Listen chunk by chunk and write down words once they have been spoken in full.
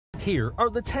Here are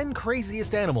the 10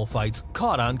 craziest animal fights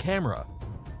caught on camera.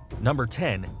 Number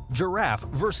 10. Giraffe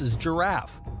versus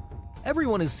giraffe.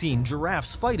 Everyone has seen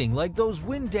giraffes fighting like those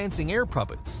wind-dancing air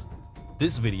puppets.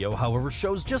 This video, however,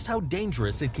 shows just how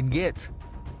dangerous it can get.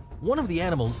 One of the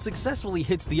animals successfully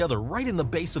hits the other right in the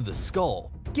base of the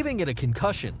skull, giving it a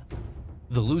concussion.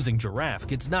 The losing giraffe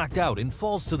gets knocked out and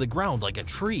falls to the ground like a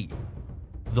tree.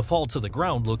 The fall to the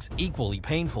ground looks equally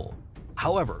painful.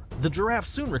 However, the giraffe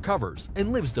soon recovers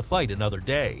and lives to fight another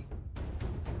day.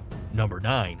 Number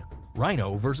 9.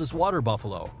 Rhino versus water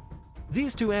buffalo.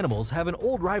 These two animals have an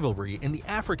old rivalry in the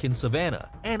African savanna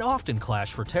and often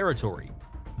clash for territory.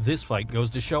 This fight goes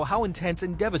to show how intense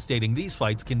and devastating these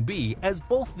fights can be, as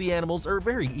both the animals are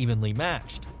very evenly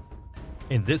matched.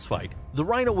 In this fight, the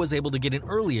rhino was able to get an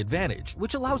early advantage,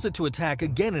 which allows it to attack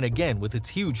again and again with its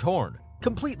huge horn,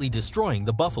 completely destroying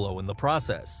the buffalo in the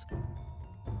process.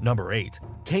 Number 8.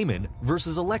 Caiman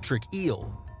versus electric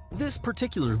eel. This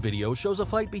particular video shows a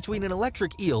fight between an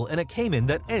electric eel and a caiman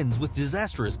that ends with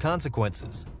disastrous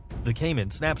consequences. The caiman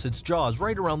snaps its jaws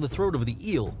right around the throat of the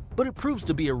eel, but it proves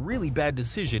to be a really bad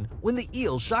decision when the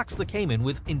eel shocks the caiman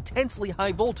with intensely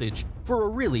high voltage for a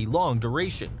really long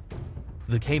duration.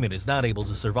 The caiman is not able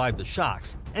to survive the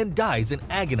shocks and dies an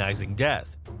agonizing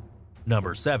death.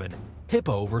 Number 7.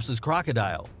 Hippo versus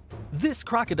crocodile. This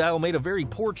crocodile made a very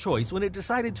poor choice when it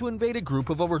decided to invade a group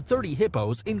of over 30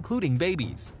 hippos, including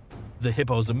babies. The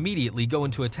hippos immediately go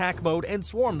into attack mode and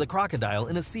swarm the crocodile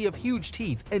in a sea of huge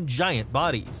teeth and giant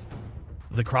bodies.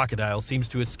 The crocodile seems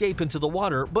to escape into the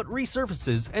water but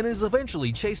resurfaces and is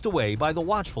eventually chased away by the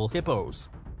watchful hippos.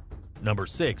 Number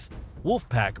 6. Wolf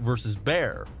pack versus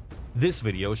bear. This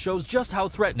video shows just how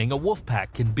threatening a wolf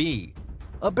pack can be.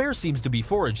 A bear seems to be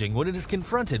foraging when it is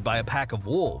confronted by a pack of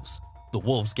wolves. The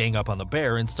wolves gang up on the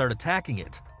bear and start attacking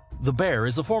it. The bear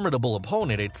is a formidable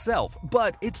opponent itself,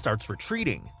 but it starts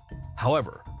retreating.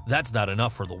 However, that's not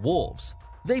enough for the wolves.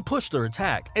 They push their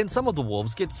attack, and some of the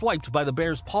wolves get swiped by the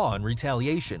bear's paw in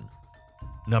retaliation.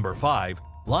 Number 5.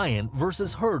 Lion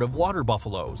versus herd of water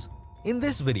buffaloes. In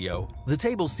this video, the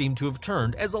tables seem to have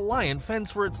turned as a lion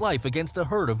fends for its life against a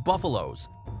herd of buffaloes.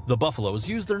 The buffaloes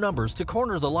use their numbers to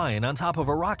corner the lion on top of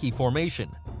a rocky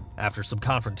formation. After some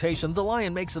confrontation, the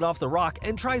lion makes it off the rock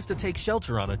and tries to take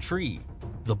shelter on a tree.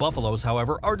 The buffaloes,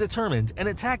 however, are determined and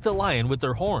attack the lion with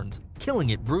their horns, killing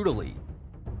it brutally.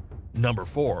 Number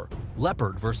 4.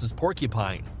 Leopard versus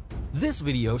porcupine. This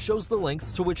video shows the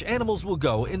lengths to which animals will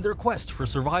go in their quest for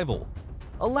survival.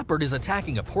 A leopard is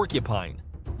attacking a porcupine.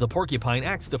 The porcupine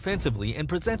acts defensively and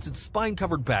presents its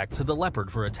spine-covered back to the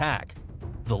leopard for attack.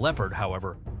 The leopard,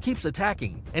 however, keeps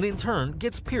attacking and in turn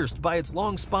gets pierced by its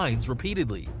long spines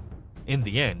repeatedly. In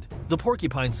the end, the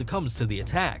porcupine succumbs to the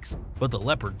attacks, but the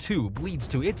leopard too bleeds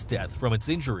to its death from its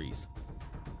injuries.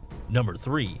 Number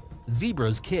 3.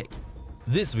 Zebra's kick.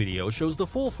 This video shows the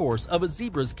full force of a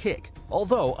zebra's kick,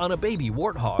 although on a baby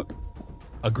warthog.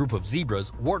 A group of zebras,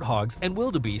 warthogs, and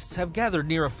wildebeests have gathered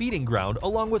near a feeding ground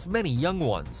along with many young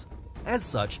ones. As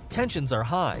such, tensions are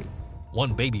high.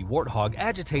 One baby warthog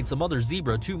agitates a mother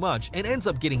zebra too much and ends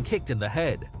up getting kicked in the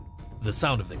head. The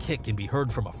sound of the kick can be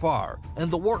heard from afar,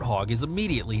 and the warthog is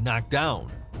immediately knocked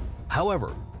down.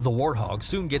 However, the warthog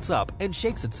soon gets up and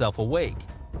shakes itself awake.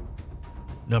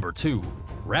 Number 2.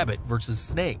 Rabbit versus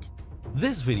snake.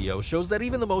 This video shows that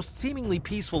even the most seemingly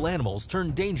peaceful animals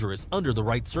turn dangerous under the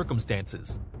right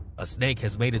circumstances. A snake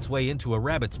has made its way into a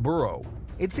rabbit's burrow.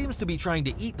 It seems to be trying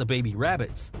to eat the baby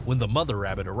rabbits when the mother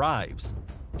rabbit arrives.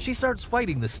 She starts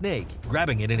fighting the snake,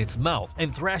 grabbing it in its mouth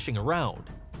and thrashing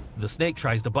around. The snake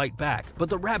tries to bite back, but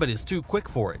the rabbit is too quick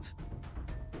for it.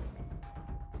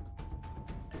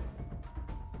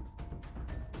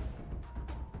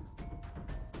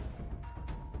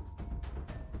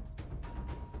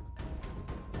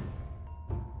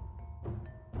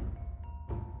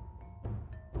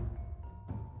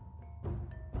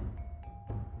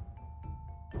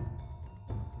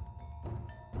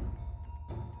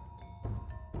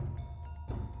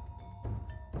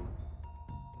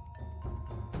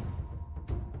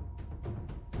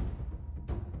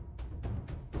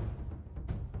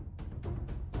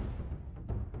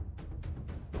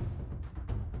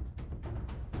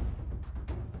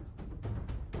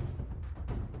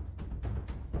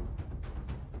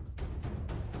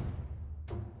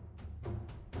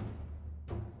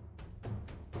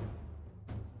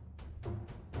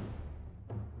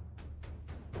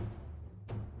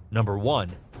 Number 1.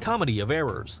 Comedy of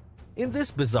errors. In this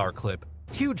bizarre clip,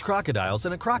 huge crocodiles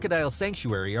in a crocodile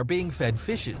sanctuary are being fed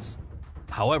fishes.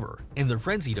 However, in their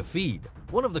frenzy to feed,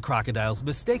 one of the crocodiles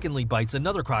mistakenly bites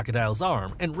another crocodile's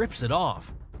arm and rips it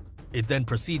off. It then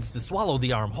proceeds to swallow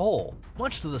the arm whole,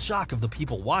 much to the shock of the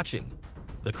people watching.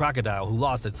 The crocodile who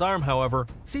lost its arm, however,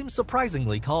 seems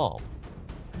surprisingly calm.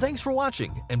 Thanks for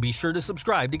watching, and be sure to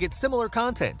subscribe to get similar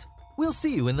content. We'll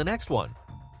see you in the next one.